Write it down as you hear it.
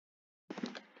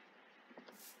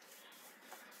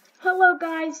Hello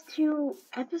guys to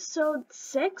episode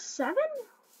 6, 7?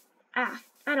 I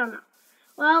don't know.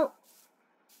 Well,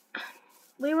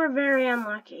 we were very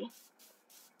unlucky.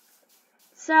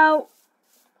 So,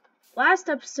 last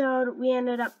episode we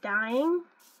ended up dying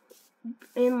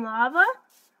in lava.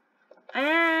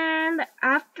 And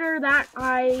after that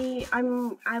I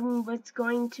was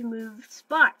going to move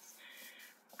spots.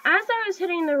 As I was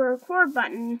hitting the record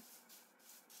button,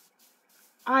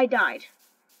 I died.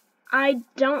 I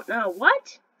don't know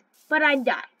what, but I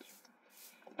died.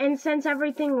 And since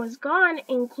everything was gone,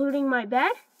 including my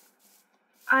bed,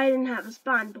 I didn't have a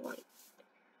spawn point.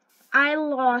 I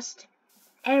lost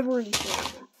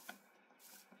everything.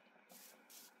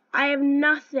 I have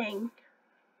nothing.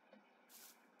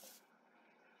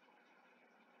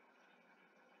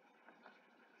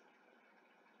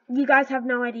 You guys have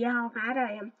no idea how mad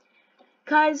I am.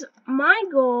 Because my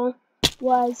goal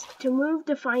was to move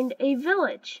to find a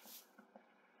village.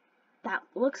 That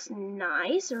looks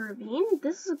nice, a ravine.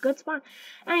 This is a good spot.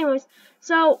 Anyways,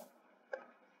 so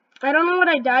I don't know what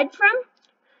I died from.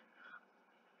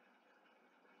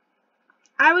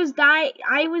 I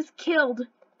was killed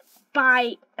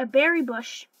by a berry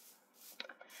bush.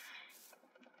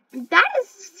 That is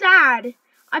sad.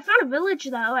 I found a village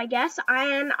though, I guess.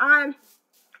 And I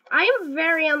am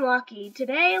very unlucky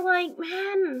today. Like,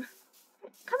 man,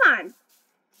 come on,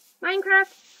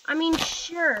 Minecraft. I mean,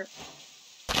 sure.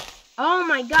 Oh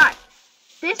my god,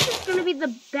 this is gonna be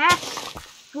the best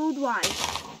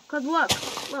food-wise. Cause look,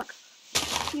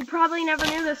 you probably never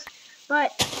knew this,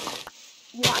 but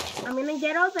watch. I'm gonna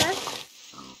get all this.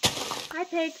 Hi,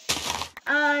 pig.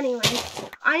 Anyway,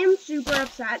 I am super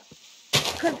upset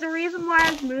because the reason why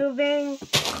I was moving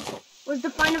was to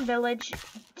find a village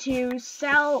to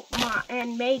sell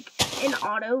and make an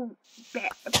auto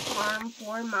farm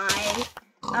for my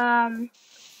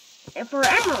for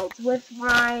emeralds with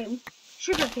my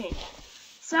sugarcane.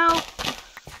 So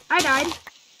I died.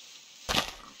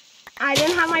 I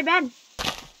didn't have my bed,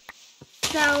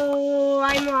 so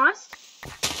I'm lost.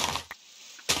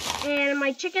 And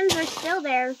my chickens are still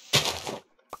there,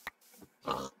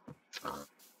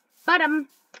 but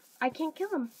I can't kill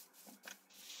them.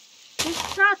 This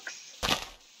sucks.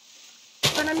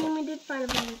 But I mean, we did find a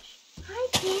village. Hi,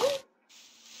 King.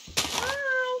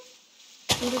 Hi.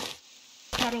 I'm just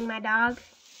petting my dog.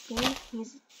 King.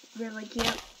 He's really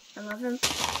cute. I love him.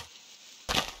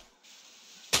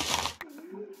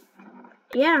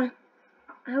 Yeah,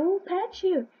 I will pet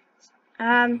you.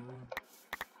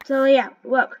 So yeah,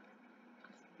 look.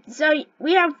 So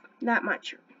we have that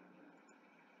much.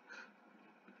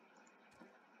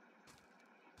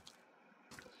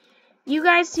 You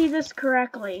guys see this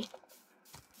correctly.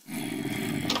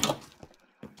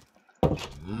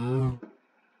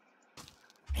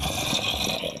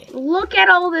 Look at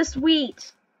all this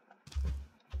wheat.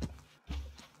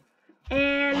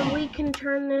 And we can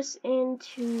turn this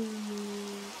into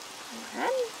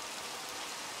bread?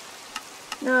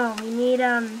 No, we need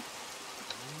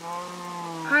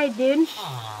Hi dude.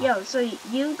 Yo, so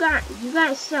you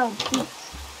guys sell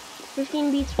beets.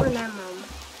 15 beets for an emerald.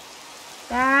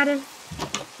 Bad.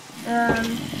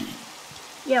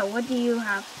 Yo, what do you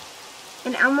have?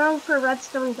 An emerald for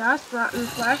redstone dust, rotten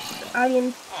flesh. I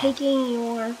am taking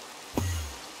your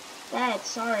bed.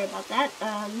 Sorry about that.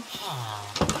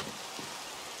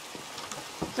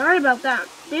 Sorry about that.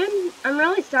 Dude, I'm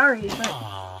really sorry, but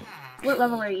what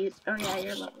level are you? Oh yeah,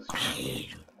 your level is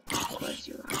of course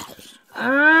you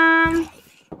are.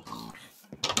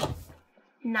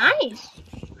 Nice.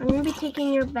 I'm gonna be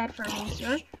taking your bed for me,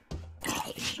 sir.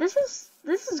 This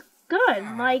is good.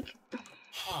 Like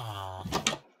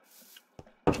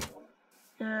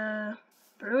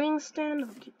brewing stand,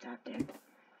 I'll keep that there.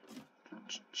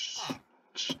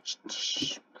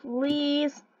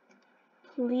 Please.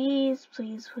 Please,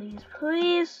 please, please,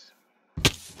 please.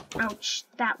 Ouch,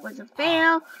 that was a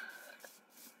fail.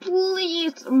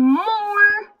 Please,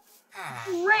 more.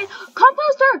 Right.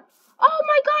 Composter! Oh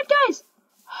my god, guys!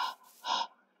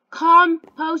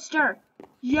 Composter.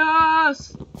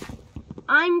 Yes!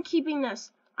 I'm keeping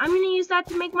this. I'm gonna use that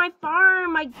to make my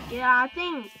farm, my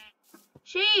thing.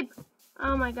 Sheep!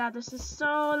 Oh my god, this is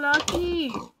so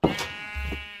lucky.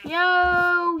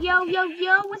 Yo, yo, yo,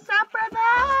 yo, what's up,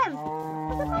 brothers?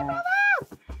 What's up, my brothers?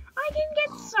 I can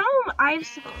get so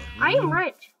I am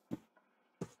rich.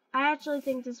 I actually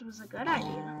think this was a good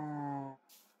idea.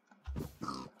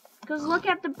 Because look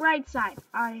at the bright side.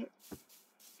 I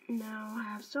now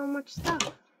have so much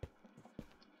stuff.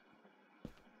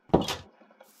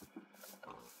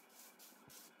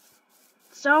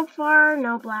 So far,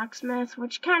 no blacksmith,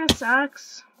 which kind of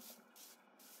sucks.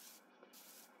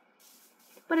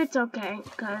 But it's okay,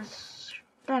 because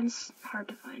that's hard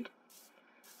to find.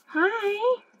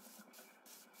 Hi!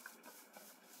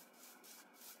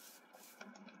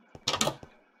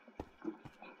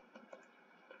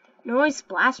 Noise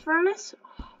blast furnace?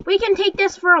 We can take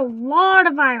this for a lot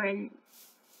of iron.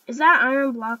 Is that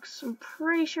iron blocks? I'm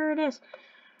pretty sure it is.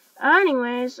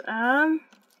 Anyways, I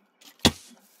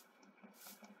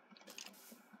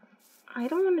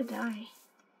don't want to die.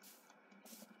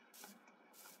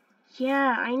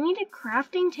 Yeah, I need a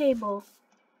crafting table.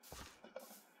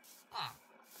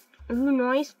 Ooh,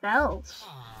 nice belts.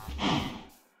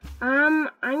 I'm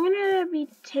gonna be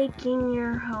taking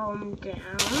your home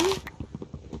down.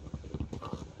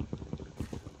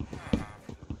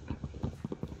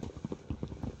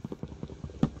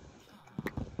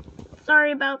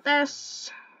 Sorry about this.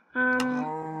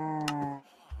 Why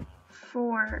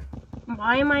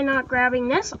am I not grabbing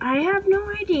this? I have no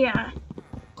idea.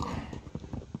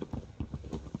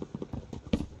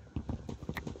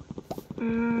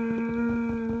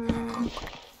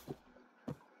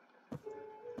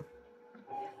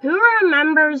 Who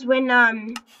remembers when,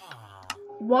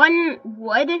 one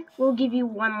wood will give you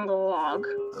one log?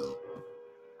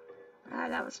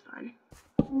 That was fun.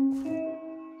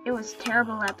 It was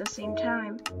terrible at the same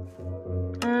time.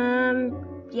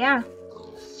 Yeah.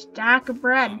 Stack of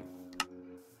bread.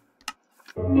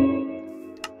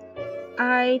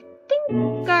 I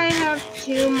think I have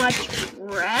too much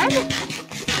bread.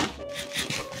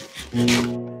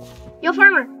 Yo,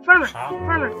 farmer!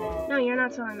 No, you're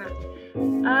not selling that.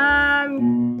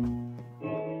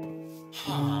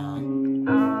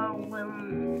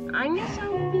 Well, I guess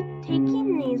I'll be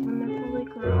taking these when they're fully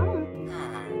grown.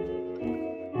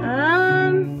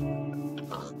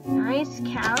 Nice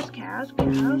cows.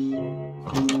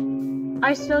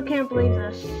 I still can't believe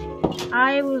this.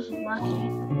 I was lucky.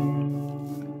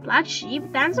 Black sheep?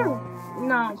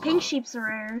 No, pink sheep's are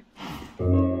rare.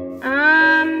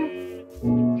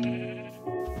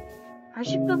 I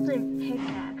should build a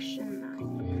pickaxe, shouldn't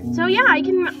I? So yeah,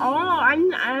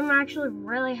 I'm actually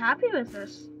really happy with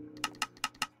this.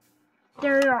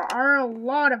 There are a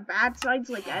lot of bad sides,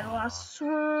 like I lost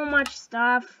so much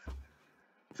stuff.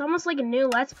 It's almost like a new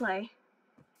Let's Play.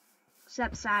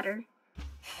 Except sadder.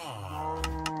 I'll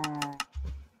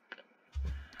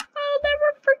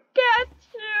never forget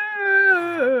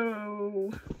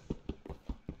you!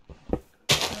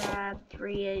 Grab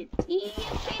 3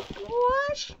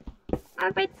 bush.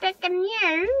 I'll be taking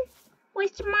you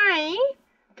with me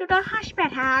to the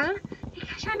hospital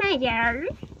because I need you.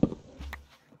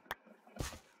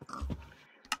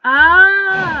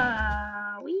 Hi,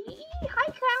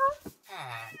 Clown.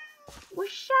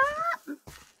 What's up?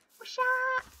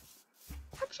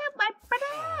 What's up, my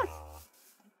brother?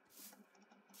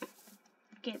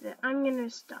 Okay, I'm gonna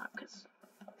stop, cause.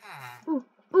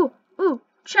 Ooh,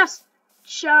 chest.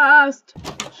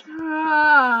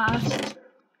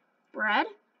 Bread.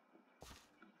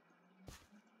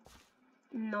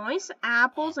 Nice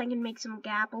apples. I can make some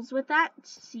gapples with that.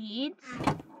 Seeds.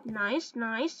 Nice.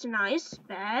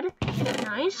 Bed.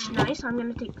 Nice. I'm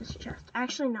gonna take this chest.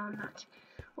 Actually, no, I'm not.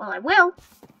 Well, I will,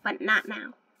 but not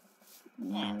now.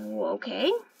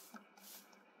 Okay.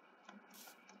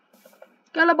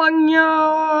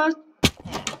 Calabagnas!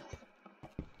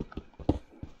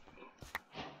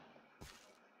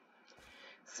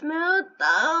 Smooth.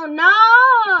 Oh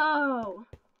no!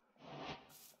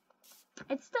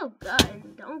 It's still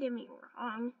good. Don't get me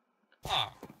wrong.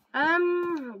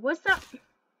 What's that?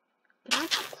 Can I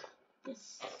put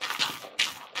this?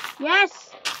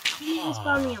 Yes! Please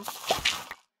spawn meal.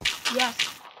 Yes.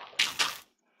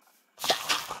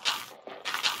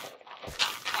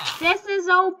 This is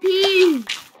OP!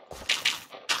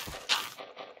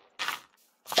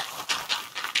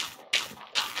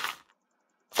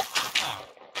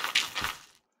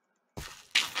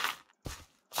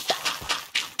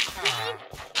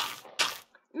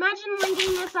 Imagine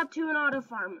linking this up to an auto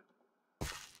farm.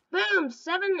 Boom!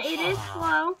 7, it is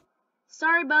slow.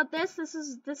 Sorry about this. This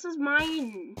is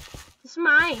mine. This is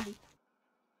mine.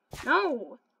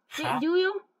 No. Do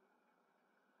you?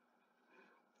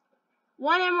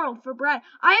 1 emerald for bread.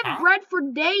 I have bread for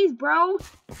days, bro.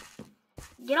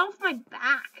 Get off my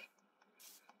back.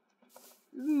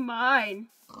 This is mine.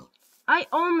 I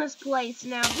own this place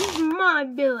now. This is my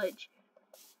village.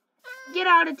 Get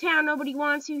out of town. Nobody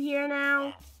wants you here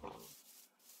now.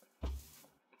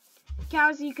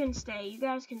 Cows, you can stay. You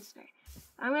guys can stay.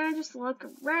 I'm gonna just look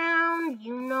around.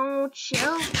 You know,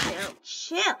 chill.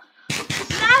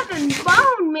 7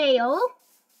 bone meal.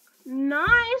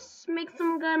 Nice. Make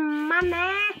some good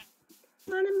money.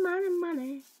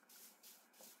 Money.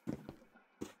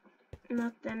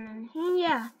 Nothing in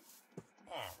here.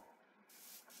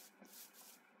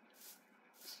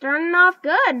 Starting off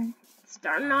good.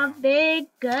 Starting off big,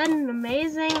 good, and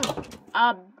amazing.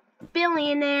 A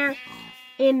billionaire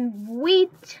in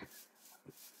wheat.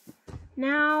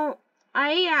 Now,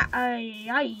 I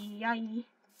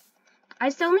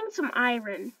still need some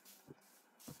iron.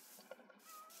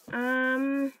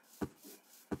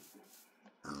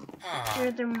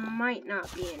 Here there might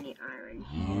not be any iron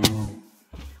here,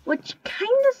 which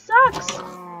kind of sucks.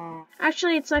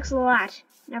 Actually, it sucks a lot.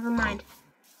 Never mind.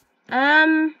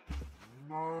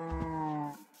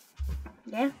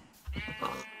 Yeah.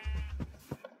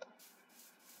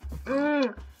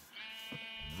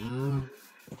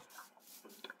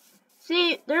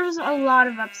 See, there's a lot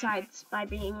of upsides by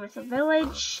being with a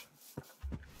village,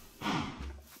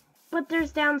 but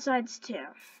there's downsides too.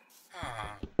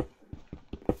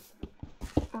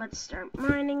 Let's start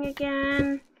mining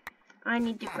again. I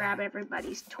need to grab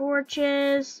everybody's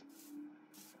torches.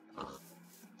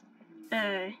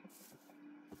 Come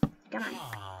on.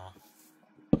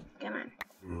 Come on.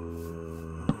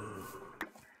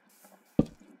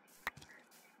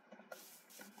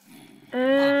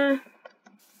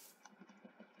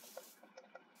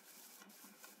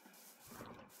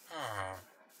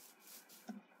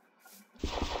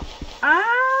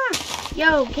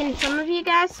 Yo, can some of you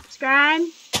guys subscribe?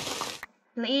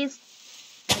 Please?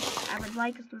 I would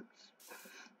like some.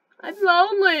 I'm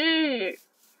lonely.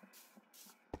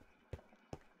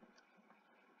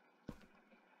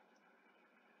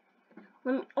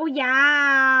 Oh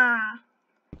yeah.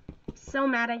 So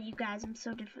mad at you guys. I'm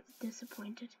so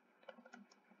disappointed.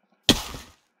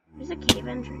 There's a cave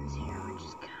entrance here, which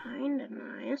is kind of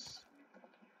nice.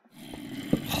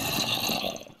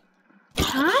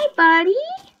 Hi, buddy.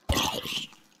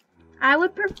 I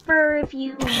would prefer if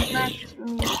you left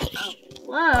me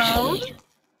alone.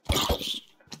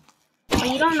 But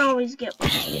you don't always get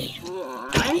what you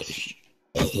want.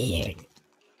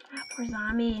 Poor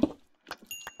zombie.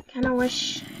 Kinda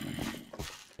wish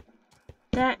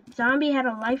that zombie had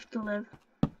a life to live.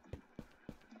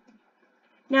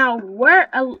 Now,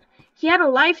 he had a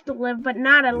life to live, but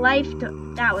not a life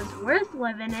that was worth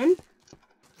living in.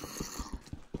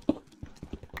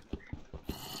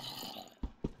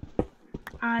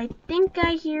 I think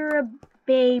I hear a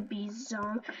baby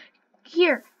zombie.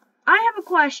 Here, I have a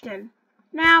question.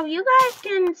 Now, you guys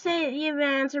can say you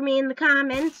answer me in the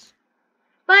comments,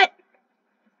 but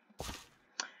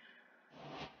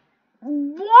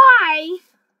why?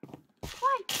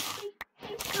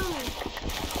 Please tell me.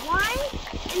 Why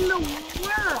in the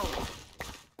world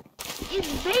is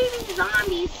baby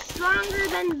zombies stronger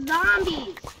than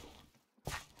zombies?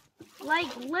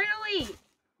 Like, literally,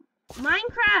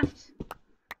 Minecraft.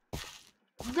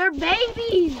 They're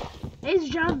babies. They've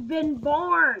just been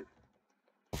born.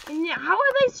 And how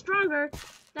are they stronger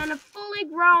than a fully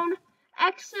grown,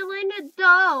 excellent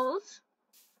adult?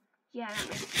 Yeah, that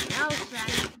makes no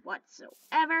sense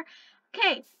whatsoever.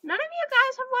 Okay, none of you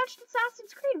guys have watched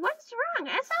Assassin's Creed. What's wrong?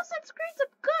 Assassin's Creed's a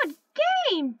good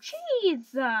game.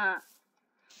 Jeez.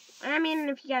 I mean,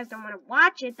 if you guys don't want to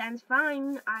watch it, that's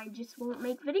fine. I just won't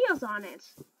make videos on it.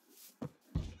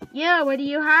 Yeah, what do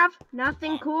you have?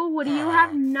 Nothing cool? What do you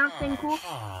have? Nothing cool.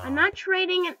 I'm not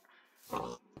trading it.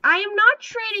 I am not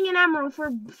trading an emerald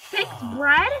for fixed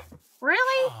bread?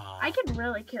 Really? I could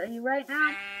really kill you right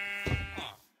now.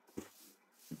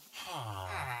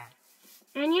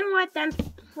 And you know what? That's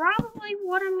probably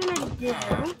what I'm gonna do.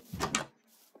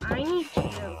 I need to do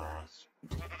this.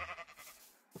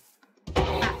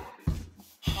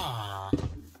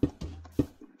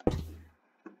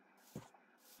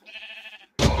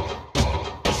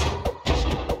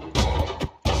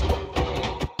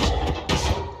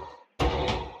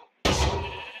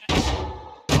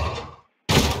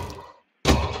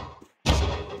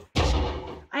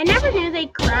 I never knew they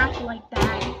craft like that.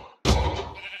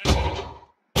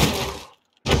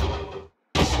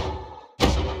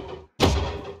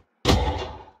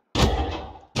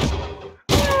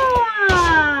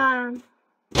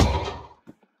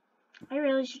 I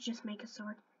really should just make a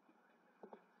sword.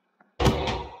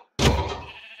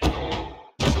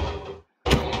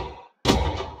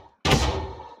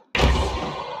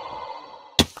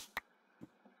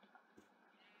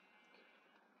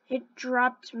 It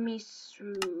dropped me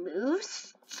smooth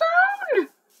stone?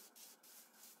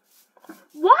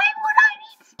 Why would I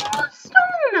need smooth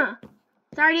stone?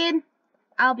 Sorry, dude.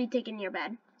 I'll be taking your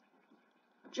bed.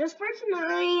 Just for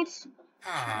tonight.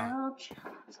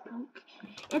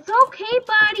 It's okay,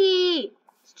 buddy.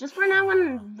 It's just for now.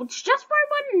 It's just for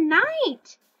one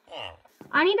night.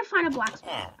 I need to find a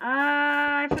blacksmith.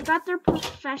 I forgot their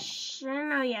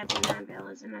profession. Oh yeah, it's an anvil,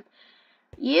 isn't it?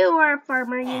 You are a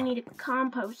farmer. You need a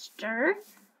composter,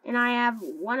 and I have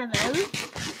one of those.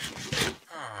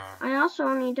 I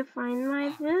also need to find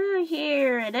my...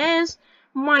 here it is.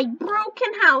 My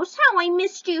broken house. How I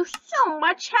missed you so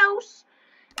much, house.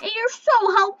 And you're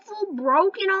so helpful.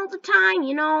 Broken all the time.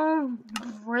 You know,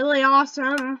 really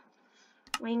awesome.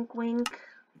 Wink, wink.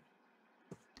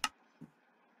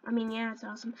 I mean, yeah, it's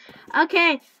awesome.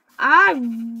 Okay. Wow,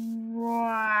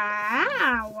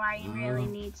 I really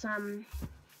need some...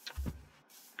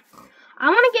 I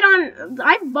want to get on...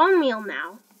 I have bone meal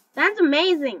now. That's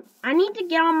amazing. I need to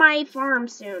get on my farm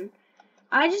soon.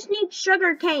 I just need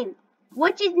sugar cane,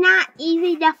 which is not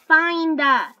easy to find.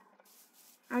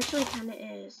 Actually, kind of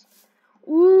is.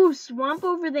 Ooh, swamp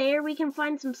over there. We can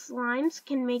find some slimes.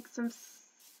 Can make some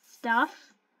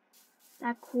stuff.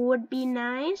 That could be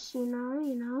nice, you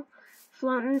know.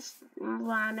 Floating,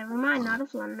 well, never mind, not a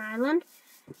floating island.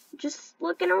 Just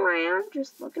looking around,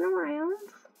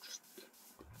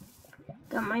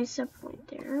 Got my set point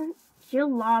there. Here,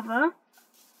 lava.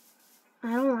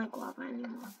 I don't like lava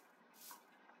anymore.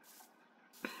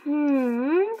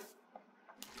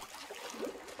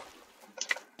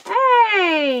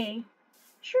 Hey!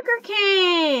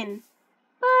 Sugarcane!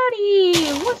 Buddy,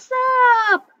 what's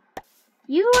up?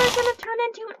 You are gonna turn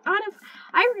into an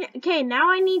okay,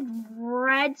 now I need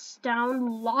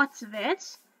redstone, lots of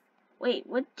it. Wait,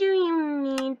 what do you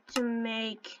need to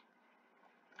make?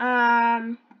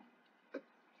 I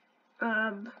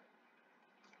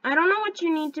don't know what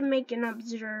you need to make an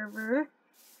observer,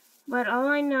 but all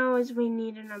I know is we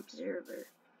need an observer.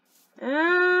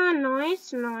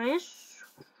 Nice.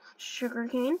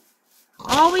 Sugarcane.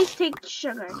 Always take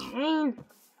sugarcane.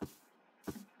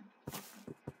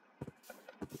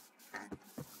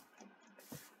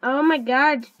 Oh my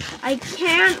god, I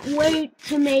can't wait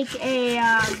to make a,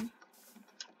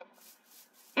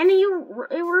 and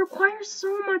it requires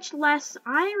so much less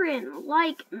iron,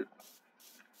 like,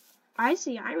 I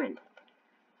see iron,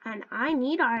 and I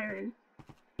need iron,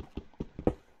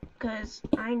 because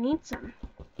I need some.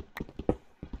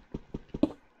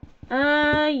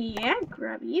 Yeah,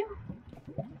 grab you.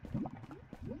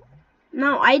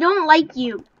 No, I don't like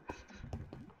you.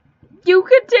 You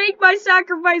can take my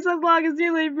sacrifice as long as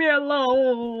you leave me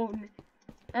alone.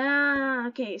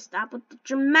 Okay, stop with the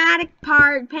dramatic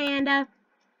part, Panda.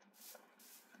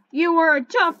 You were a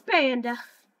tough panda.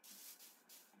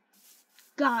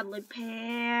 Godly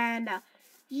Panda.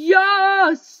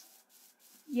 Yes!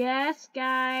 Yes,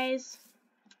 guys.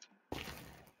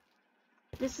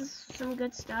 This is some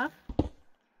good stuff.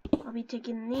 I'll be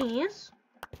taking these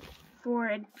for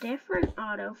a different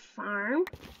auto farm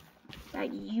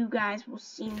that you guys will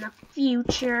see in the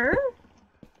future.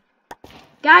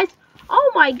 Guys,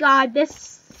 oh my god, the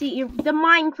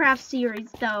Minecraft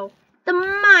series though. The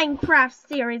Minecraft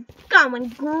series going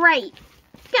great.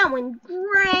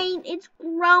 It's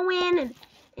growing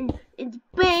and it's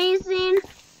basing.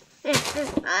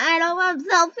 I know I'm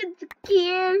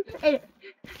self-insecure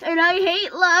and I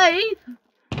hate life.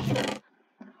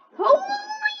 Holy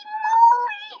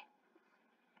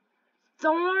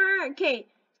moly! Okay,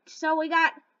 so we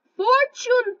got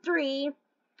Fortune 3,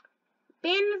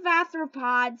 Bin of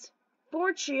Arthropods,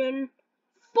 Fortune.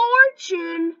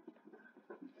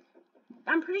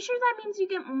 I'm pretty sure that means you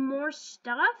get more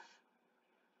stuff.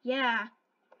 Yeah.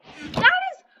 That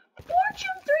is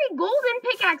Fortune 3 golden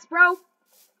pickaxe, bro.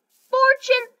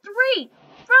 Fortune 3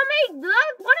 from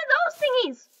one of those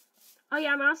thingies. Oh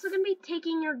yeah, I'm also gonna be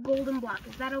taking your golden block.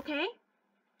 Is that okay?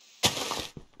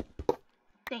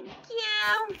 Thank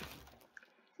you.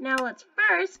 Now let's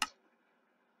first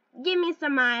give me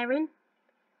some iron.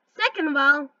 Second of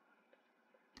all,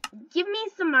 give me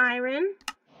some iron.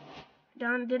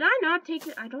 Did I not take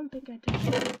it? I don't think I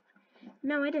took it.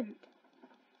 No, I didn't.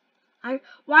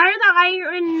 Why are the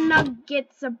iron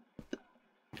nuggets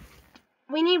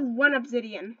we need 1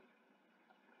 obsidian.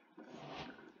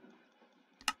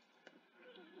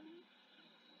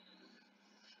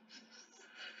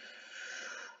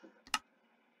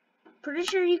 Pretty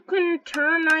sure you can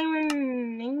turn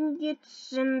iron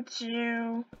ingots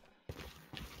into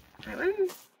iron.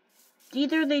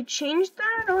 Either they changed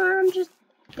that or I'm just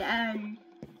dead.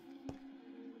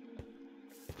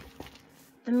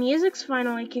 The music's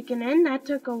finally kicking in. That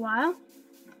took a while.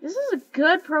 This is a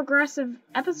good progressive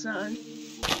episode.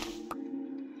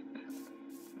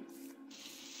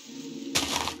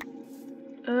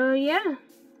 Yeah.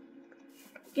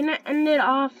 Gonna end it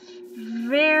off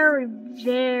very,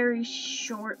 very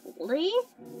shortly.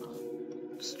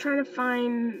 Just trying to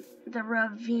find the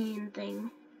ravine thing.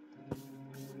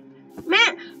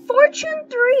 Man, Fortune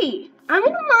 3. I'm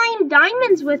gonna mine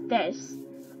diamonds with this.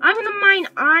 I'm gonna mine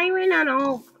iron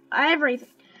and everything.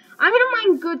 I'm gonna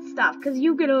mine good stuff, because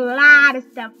you get a lot of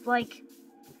stuff, like,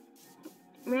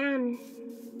 man.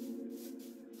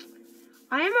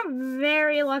 I am a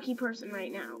very lucky person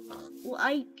right now.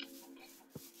 Like,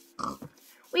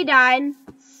 we died.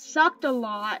 Sucked a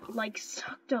lot.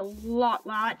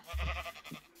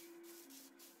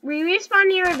 We respawned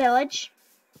near a village.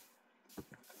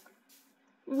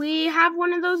 We have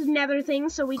one of those nether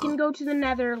things, so we can go to the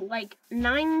nether like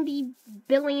 90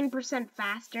 billion%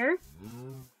 faster.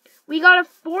 We got a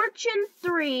Fortune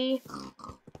 3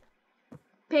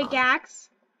 pickaxe.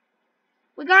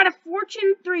 We got a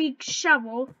Fortune 3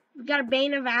 shovel. We got a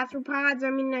Bane of Arthropods. I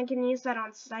mean, I can use that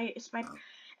on spider.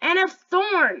 And a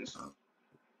Thorns.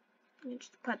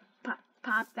 Just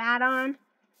pop that on.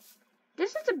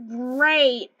 This is a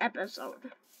great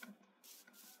episode.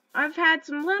 I've had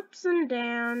some ups and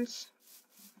downs.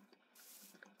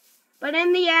 But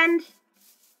in the end,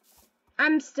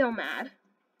 I'm still mad.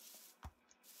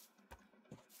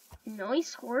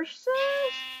 Nice horses?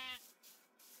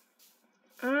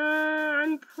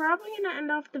 I'm probably gonna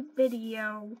end off the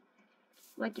video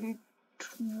like in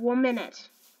 1 minute.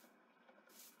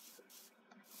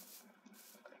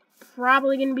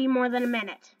 Probably gonna be more than a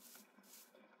minute.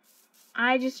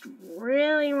 I just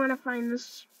really want to find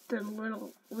the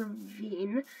little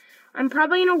ravine. I'm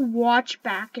probably gonna watch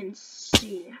back and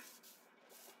see.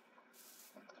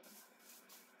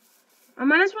 I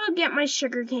might as well get my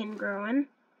sugarcane growing.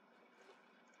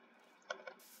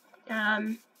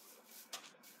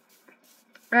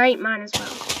 Right, might as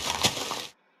well.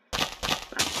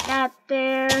 Put that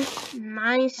there.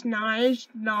 Nice. Noi.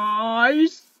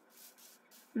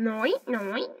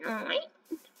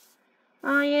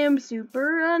 I am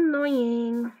super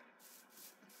annoying.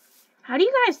 How do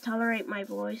you guys tolerate my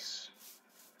voice?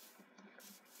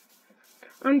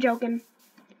 I'm joking.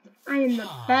 I am the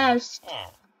best.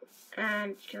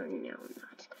 And no, I'm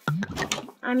not.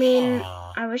 I mean,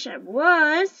 I wish I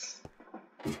was.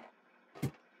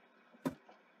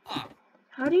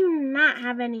 How do you not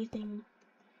have anything?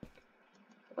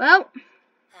 Well,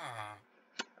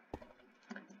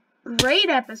 great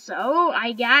episode,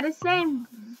 I gotta say.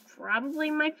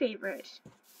 Probably my favorite.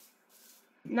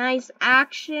 Nice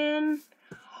action.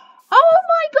 Oh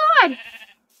my god!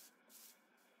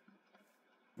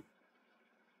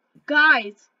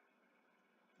 Guys,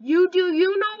 you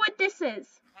know what this is?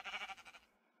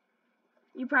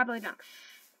 You probably don't.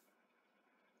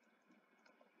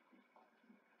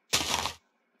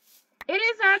 It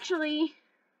is actually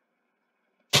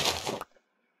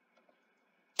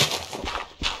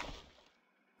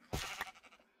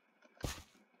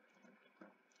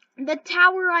the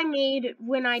tower I made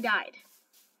when I died.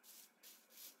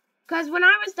 Because when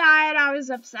I died, I was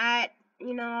upset,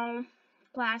 you know,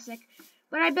 classic.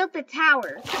 But I built the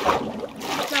tower.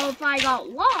 So if I got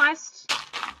lost,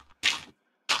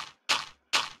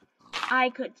 I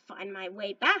could find my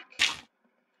way back.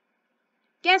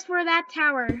 Guess where that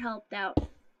tower helped out?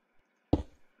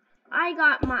 I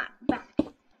got my back.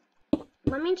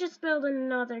 Let me just build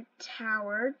another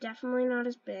tower. Definitely not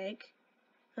as big.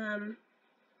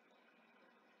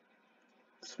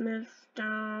 Smooth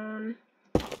stone.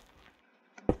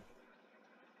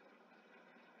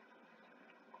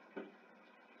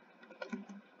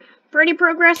 Pretty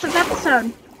progressive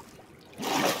episode.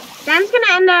 Dan's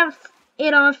gonna end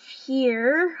it off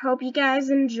here. Hope you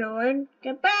guys enjoyed.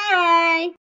 Goodbye.